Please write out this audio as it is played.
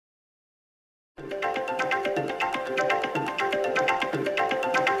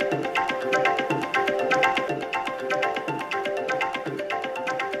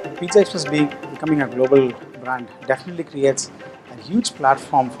Pizza Express becoming a global brand definitely creates a huge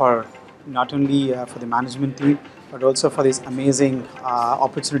platform for not only for the management team but also for these amazing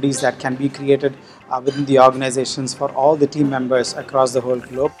opportunities that can be created within the organizations for all the team members across the whole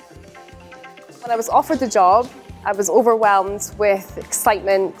globe. When I was offered the job, I was overwhelmed with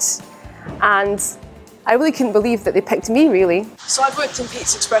excitement, and I really couldn't believe that they picked me, really. So I've worked in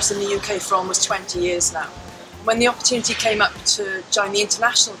Pizza Express in the UK for almost 20 years now. When the opportunity came up to join the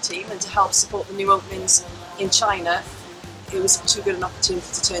international team and to help support the new openings in China, it was too good an opportunity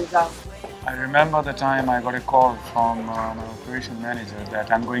to turn down. I remember the time I got a call from my operation manager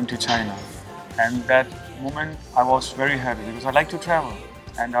that I'm going to China, and that moment I was very happy because I like to travel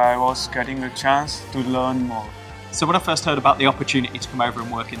and I was getting a chance to learn more. So when I first heard about the opportunity to come over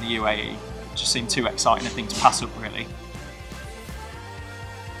and work in the UAE, it just seemed too exciting a thing to pass up, really.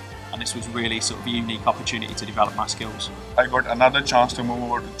 And this was really sort of a unique opportunity to develop my skills. I got another chance to move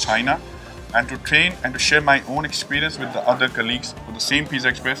over to China and to train and to share my own experience with the other colleagues with the same Pizza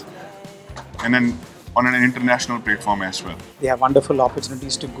Express, and then on an international platform as well. They have wonderful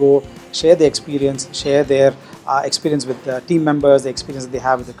opportunities to go share their experience, share their experience with the team members, the experience that they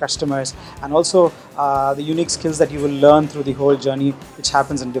have with the customers, and also the unique skills that you will learn through the whole journey, which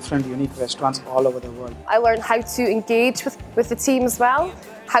happens in different unique restaurants all over the world. I learned how to engage with the team as well,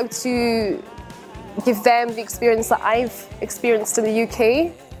 how to give them the experience that I've experienced in the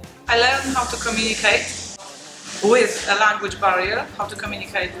UK. I learned how to communicate with a language barrier, how to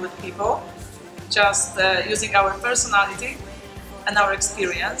communicate with people, just using our personality and our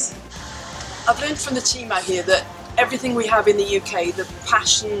experience. I've learned from the team out here that everything we have in the UK, the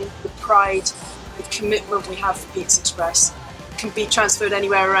passion, the pride, the commitment we have for Pizza Express, can be transferred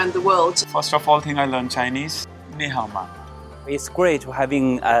anywhere around the world. First of all, I learned Chinese. Ni hao ma. It's great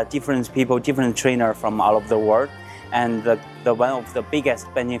having different people, different trainers from all over the world. And the one of the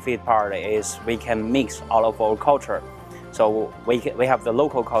biggest benefit part is we can mix all of our culture. So we have the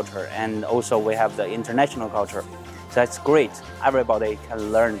local culture and also we have the international culture. So that's great. Everybody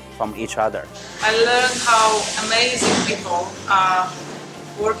can learn from each other. I learned how amazing people are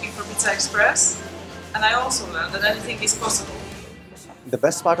working for Pizza Express, and I also learned that anything is possible. The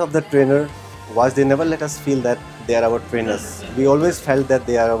best part of the trainer was they never let us feel that they are our trainers. We always felt that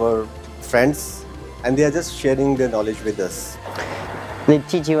they are our friends and they are just sharing their knowledge with us. They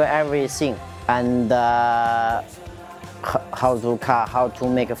teach you everything, and how to cut, how to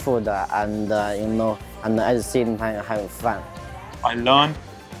make food, and and at the same time have fun. I learned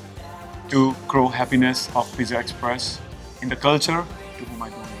to grow happiness of Pizza Express in the culture to whom I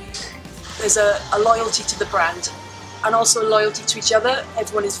go. There's a loyalty to the brand and also loyalty to each other.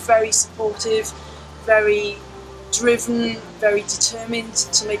 Everyone is very supportive, very driven, very determined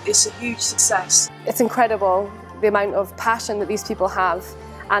to make this a huge success. It's incredible the amount of passion that these people have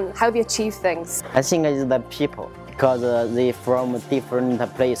and how they achieve things. I think it's the people, because they're from different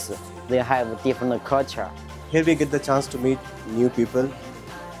places. They have different culture. Here we get the chance to meet new people,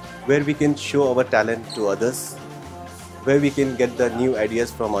 where we can show our talent to others, where we can get the new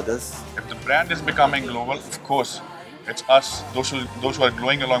ideas from others. If the brand is becoming global, of course, it's us, those who are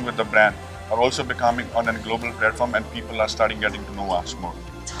growing along with the brand, are also becoming on a global platform, and people are starting getting to know us more.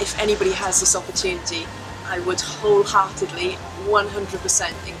 If anybody has this opportunity, I would wholeheartedly,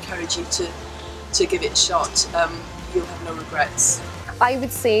 100% encourage you to give it a shot. You'll have no regrets. I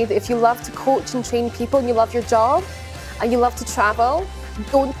would say that if you love to coach and train people and you love your job and you love to travel,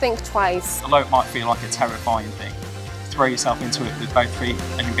 don't think twice. Although it might feel like a terrifying thing, throw yourself into it with both feet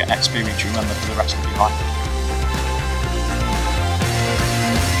and you'll get an experience you remember for the rest of your life.